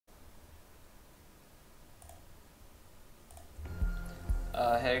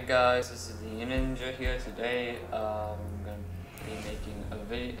Hey guys, this is the Ninja here. Today I'm gonna be making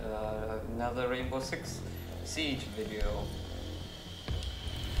another Rainbow Six Siege video.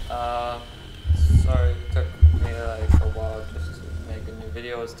 Sorry it took me like a while just to make a new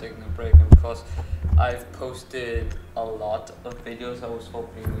video. I was taking a break, and because I've posted a lot of videos, I was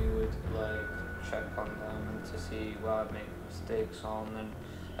hoping you would like check on them and to see where I make mistakes on and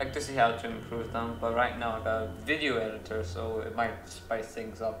like to see how to improve them. But right now I got a video editor, so it might spice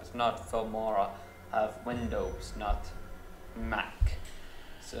things up. It's not Filmora, I have Windows, not Mac.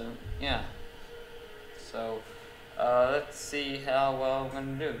 So yeah. So let's see how well I'm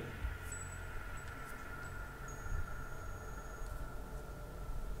gonna do.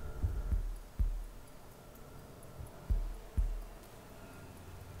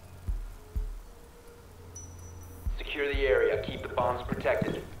 Secure the area. Keep the bombs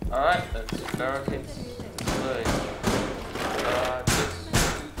protected. Alright, let's barricade good.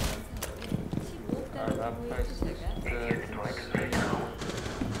 That place is good.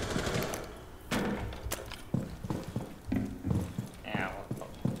 Yeah, well,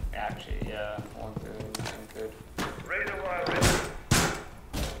 actually, yeah, won't do anything good. Razor wire ready.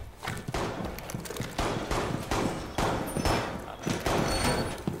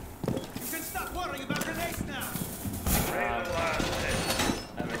 You can stop worrying about grenades now.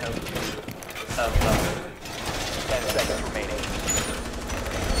 Let me help you. Self-love. 10 seconds remaining.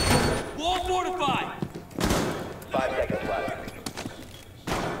 Wall fortified. 5 seconds left.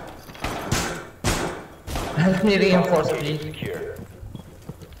 Help me reinforce, please. Secure.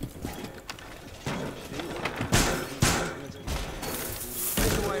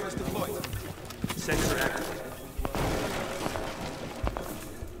 Razor wire is deployed. Sensor activated.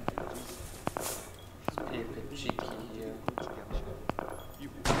 Be a bit cheeky here.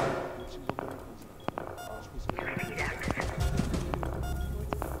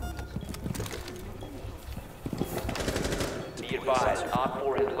 Be advised, Op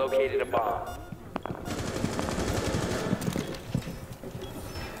 4 has located a bomb.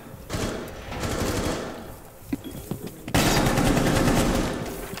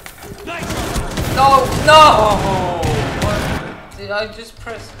 No! No! What? Did I just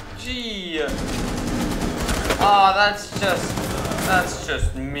press G? Oh, that's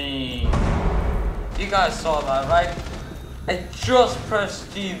just me. You guys saw that, right? I just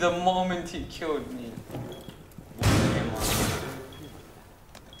pressed G the moment he killed me.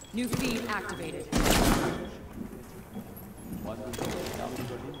 New feed activated.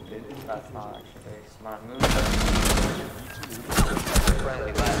 That's not actually a smart move.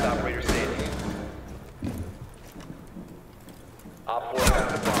 Friendly, last operator standing. Op 4 has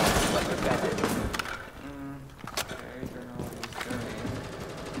the bomb. Let's defend it. Okay, I don't know what he's doing.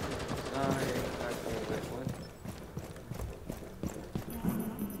 Sorry, exactly what.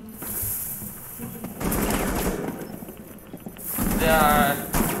 They are.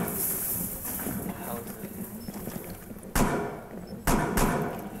 How is it?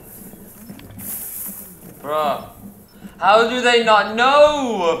 Bruh. How do they not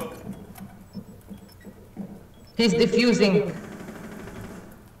know? He's defusing.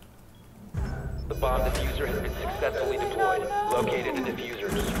 The bomb diffuser has been successfully deployed. Located the diffuser.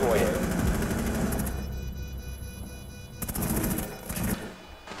 Destroy it.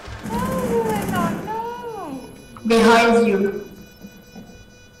 Behind you.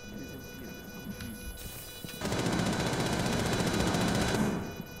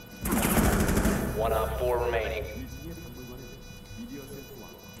 One Op 4 remaining.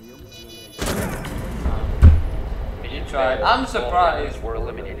 You tried. I'm surprised Were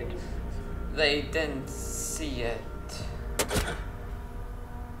eliminated. they didn't see it.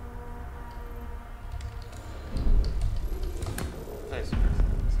 Please.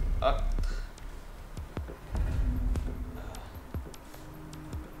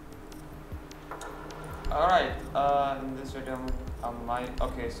 Alright, in this video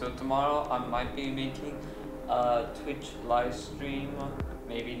so tomorrow I might be making a Twitch live stream,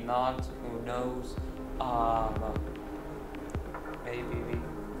 maybe not, who knows. Maybe we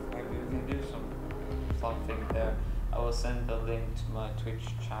can do something there. I will send the link to my Twitch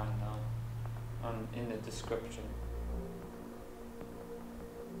channel in the description.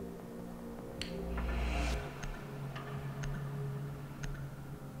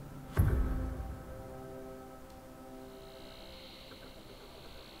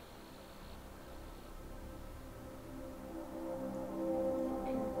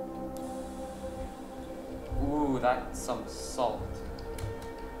 Ooh, that's some salt.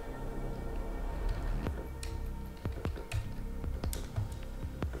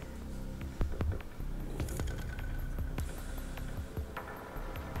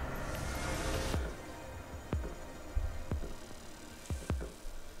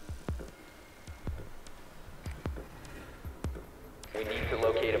 We need to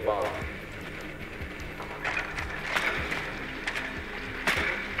locate a bomb.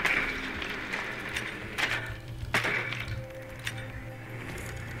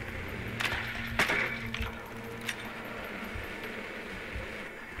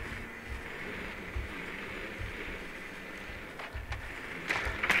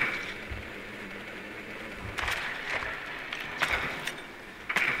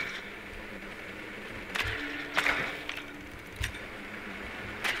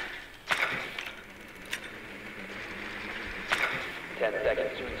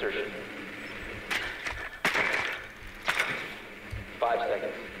 Seconds to insertion. 5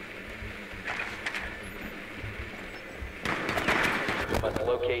 seconds. You must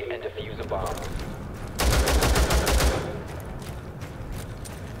locate and defuse a bomb.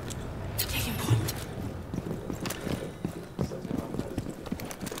 Taking point.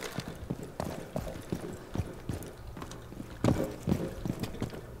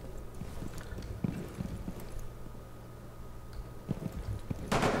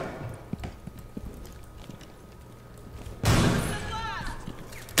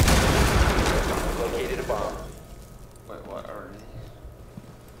 Located a bomb. Wait, what are they?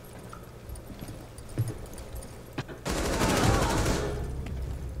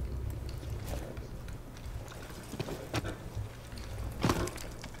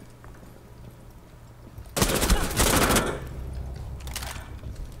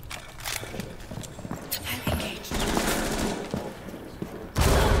 Engaged.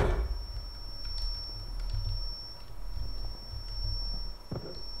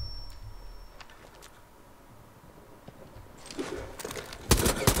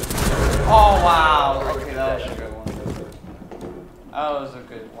 Oh wow! Okay, that was a good one. That was a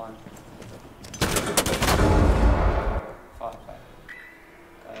good one. Fuck that.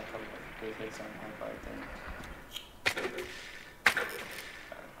 Got a couple of good hits on my part then.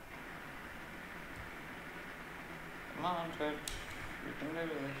 Come on, Trip. You can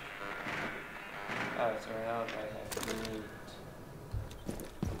do this. Oh, sorry, that was right here.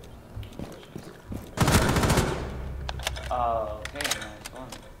 Oh, okay, nice one.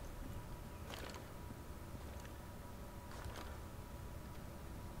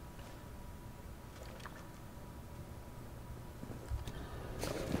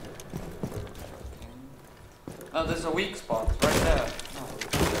 No, there's a weak spot right there. No.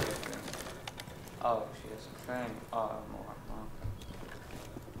 Oh, she has a thing. Oh, more.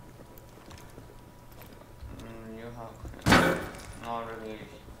 You have not really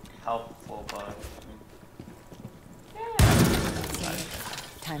helpful, but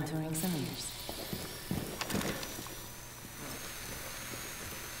Time to ring some ears.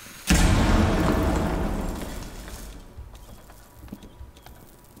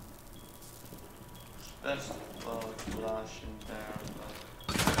 there's a flash in there.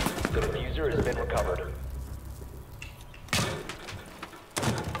 The diffuser has been recovered.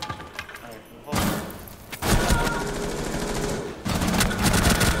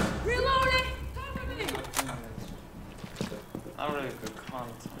 Reloading! Cover me! Not really good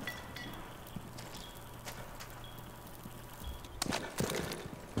content.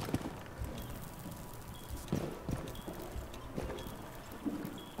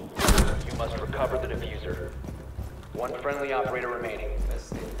 You must recover the diffuser. One friendly operator remaining. Let's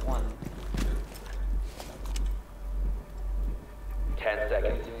see, one. 10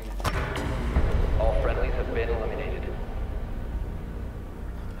 seconds. All friendlies have been eliminated.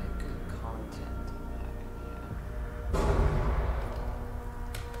 Make good content.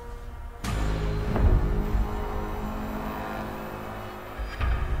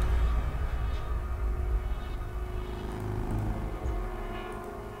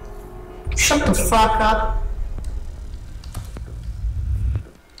 Shut the fuck up.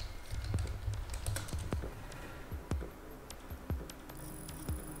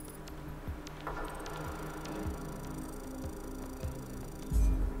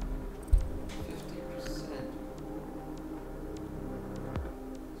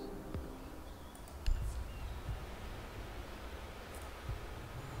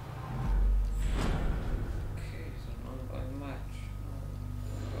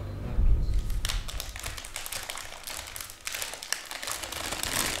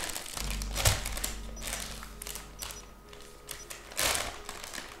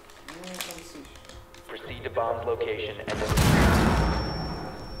 Proceed to bomb's location and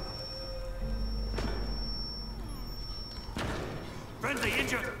Friendly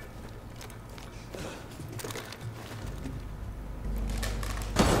injured.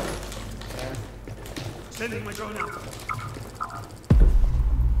 Sending my drone out.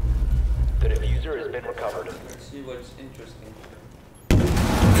 the diffuser has been recovered. Let's see what's interesting.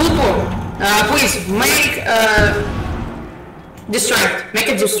 Full, please make distract. Make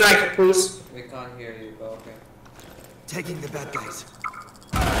it distract, please. We can't hear you, but okay. Taking the bad guys.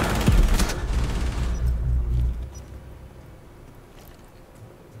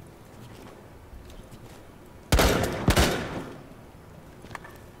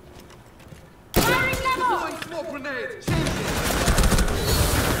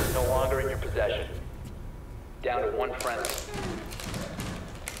 No longer in your possession. Down to one friendly.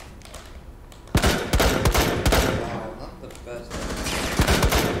 Wow, not the best.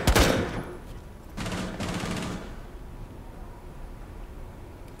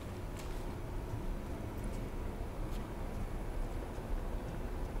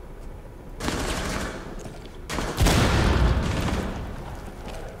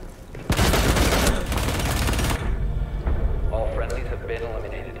 All friendlies have been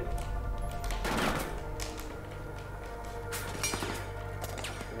eliminated.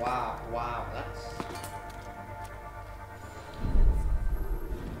 Wow, that's...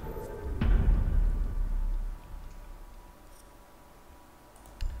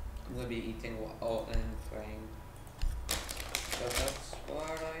 I'm gonna be eating all and playing. So that's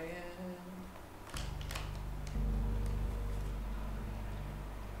what I am.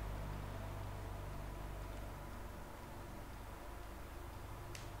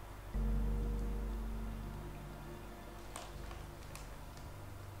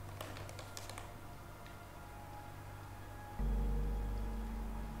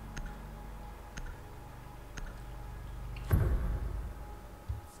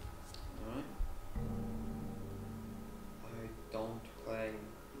 I don't play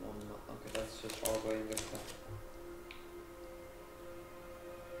on... Okay, that's just all going with that.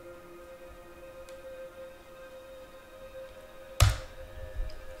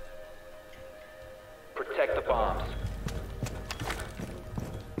 Protect the bombs.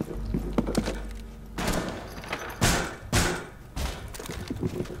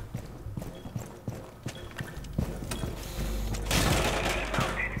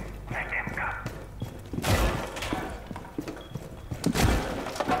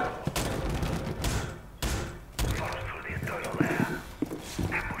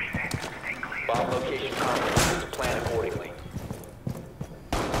 Bomb location confirmed. Plan accordingly.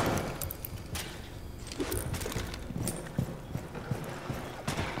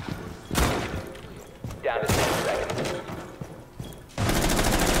 Down to 10 seconds.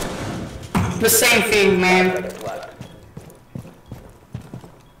 The same thing, man. Seconds left.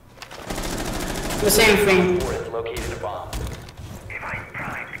 The same thing. Four has located a bomb.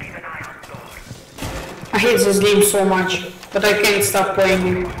 I hate this game so much, but I can't stop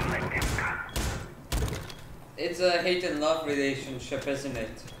playing it. It's a hate and love relationship, isn't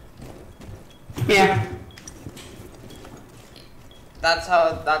it? Yeah. That's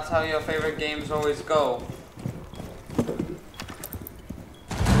how your favorite games always go.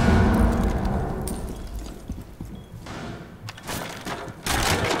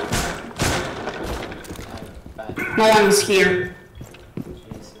 No one is here.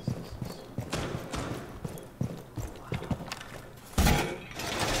 Jesus.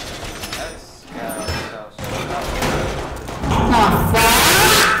 Let's get ourselves. Oh, fuck!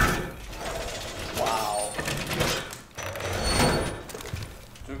 Wow.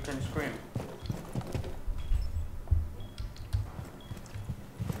 You can scream.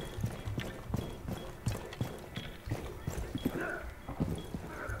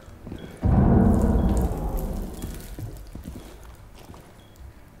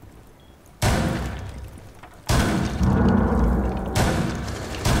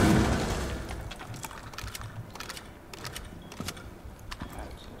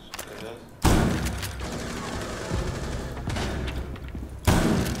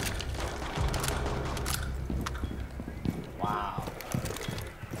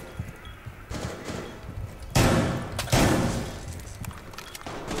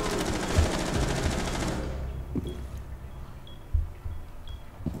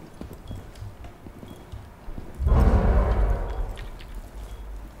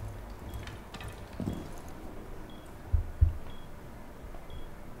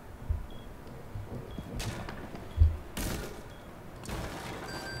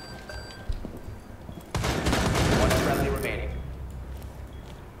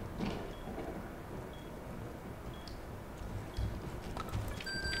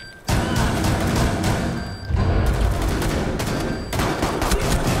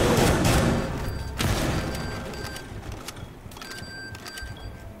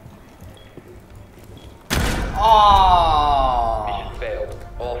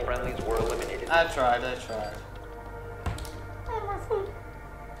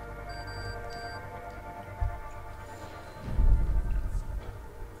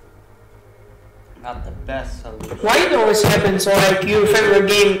 best solution. Why it always happens? Like your favorite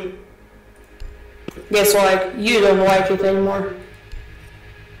game gets like you don't like it anymore.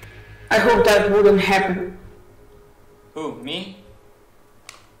 I hope that wouldn't happen. Who, me?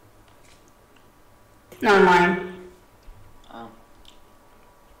 Not mine. Oh.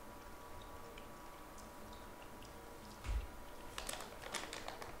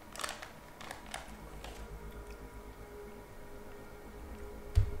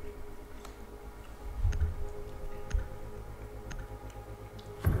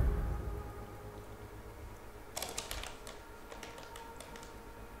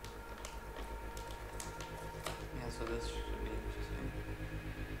 Yeah, so this should be interesting.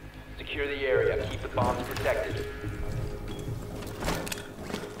 Secure the area. Keep the bombs protected.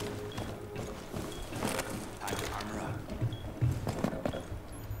 Time to armor up.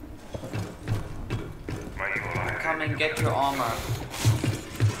 Come and get your armor.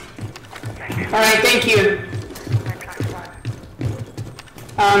 Alright, thank you.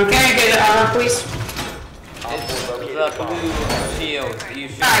 Can I get it please? It's the blue shield. You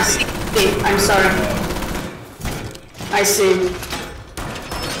should I see. I'm sorry. I see.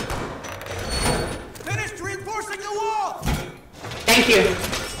 Finished reinforcing the wall! Thank you.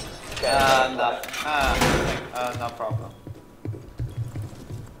 No problem.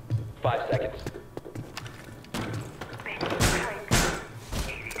 5 seconds.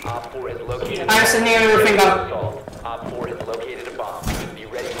 Op 4 has located. I'm sending everything up. Op 4 has located a bomb. Be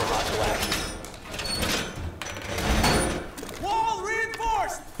ready for hostile action. Wall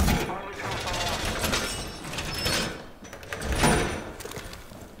reinforced!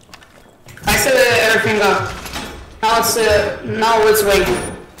 I set everything up. Now let's wait.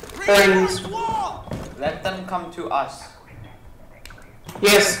 Reinforced wall! Let them come to us.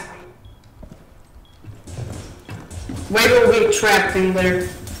 Yes. We will be trapped in there.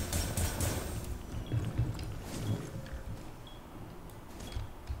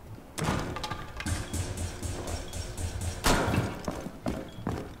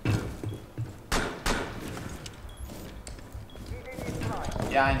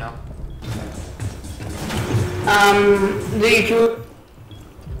 Yeah, I know. Do you kill?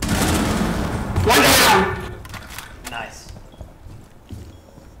 One down. Nice.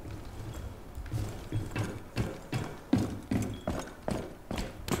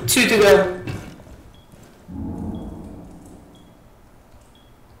 Two to go.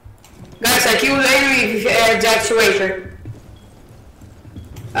 Guys, I killed the enemy deactivator.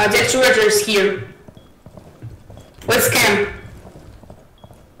 Deactivator is here. Let's camp.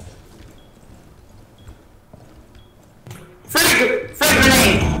 Frag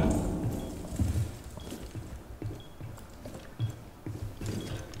grenade.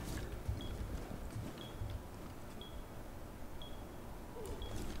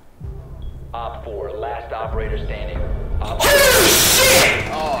 Op 4, last operator standing. Op Holy shit!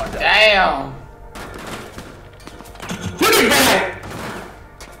 Oh, damn! Look at that!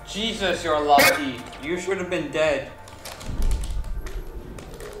 Jesus, you're lucky. You should have been dead.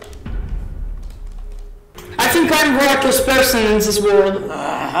 I think I'm the luckiest person in this world.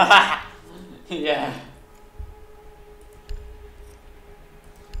 Yeah.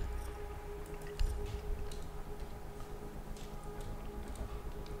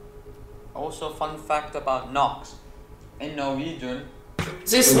 Also, fun fact about Nox. In Norwegian,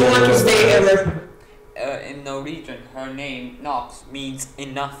 This is the luckiest day ever. in Norwegian, her name Nox means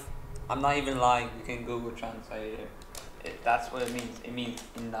enough. I'm not even lying. You can Google translate it. That's what it means. It means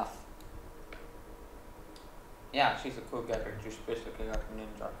enough. Yeah, she's a cool character. She's basically like a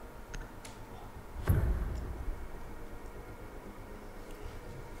ninja.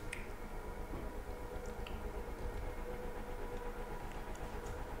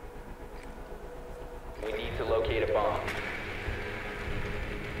 We need to locate a bomb.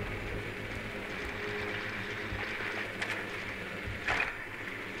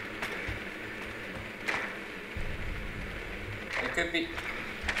 It could be.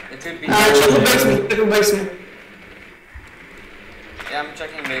 Check the basement. Check the basement. Yeah, I'm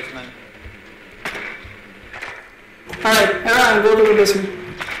checking basement. Alright, everyone go to the basement.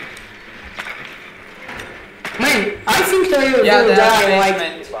 Man, I think they will Yeah, die like...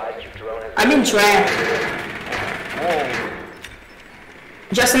 basement. Advise your drone has I've been trapped. Oh.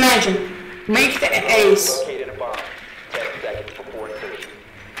 Just imagine. Make the ace. located a bomb. 10 seconds before insertion.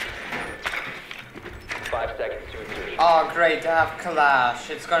 5 seconds to insertion. Oh, great. I have Kalash.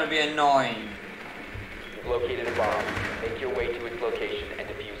 It's gonna be annoying. You've located a bomb. Make your way to its location and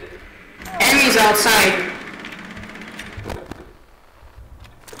defuse it. Enemies outside.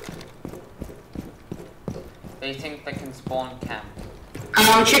 They think they can spawn camp.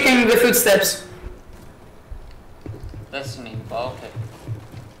 I'm checking the footsteps. listening, but okay.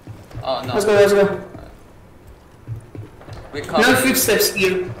 Oh no. Let's go, let's go. We come. No footsteps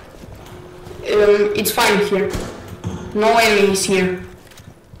here. It's fine here. No enemies here.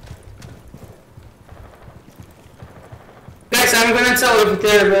 Guys, I'm gonna tell you if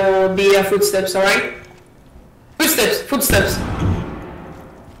there will be footsteps, alright? Footsteps, footsteps.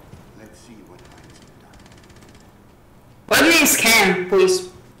 Let's see what finds it done. Let me scan, please.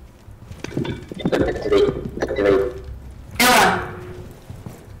 Ella.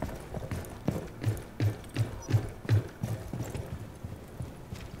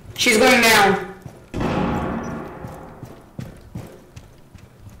 She's going down.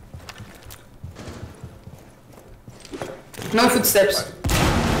 No footsteps.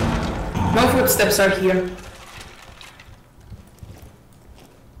 No footsteps are here.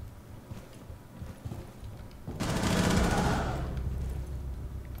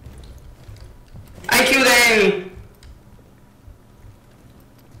 I killed the enemy.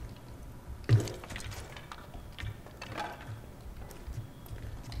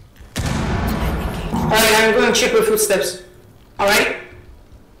 Alright, I'm going to check the footsteps. Alright?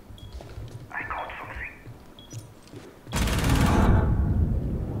 I caught something.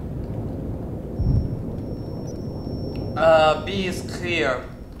 B is clear.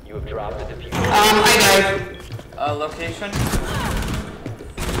 You have dropped the diffuser. I died. Location?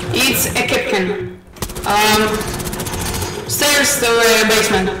 It's a Kipkin. Stairs to the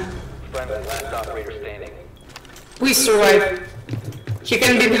basement. Friendly last operator standing. Please survive. He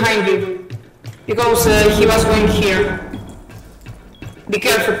can be behind you. Because he was going here. Be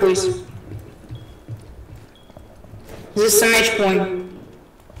careful, please. This is a match point.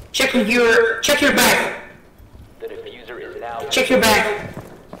 Check your back. The diffuser is now. Check your back.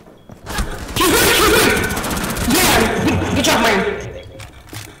 He's going! Yeah, good job, man.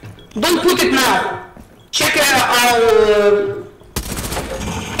 Don't put it now. Check our...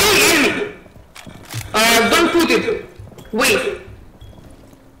 Hey, enemy! Don't put it. Wait.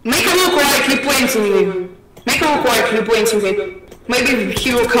 Make it look like you're planting it. Make it look like you're planting it. Maybe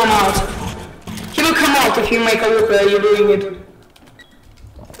he will come out. He will come out if you make it look like you're doing it.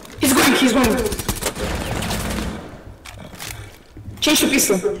 He's going, he's going. Change the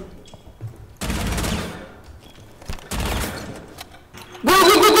pistol. Go,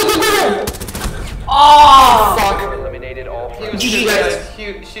 go, go, go, go, go! Oh, fuck. Eliminated all He friendly. was GG, too guys.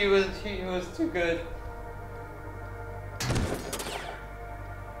 good. He was too good.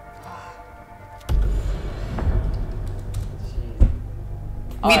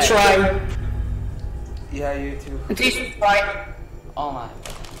 We Alright. tried. Yeah, you too. At least we tried. Oh my.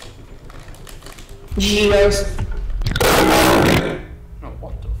 GG, guys. No,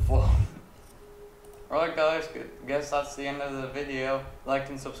 what the fuck? Alright guys, guess that's the end of the video. Like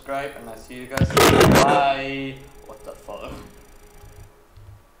and subscribe, and I see you guys soon. Bye.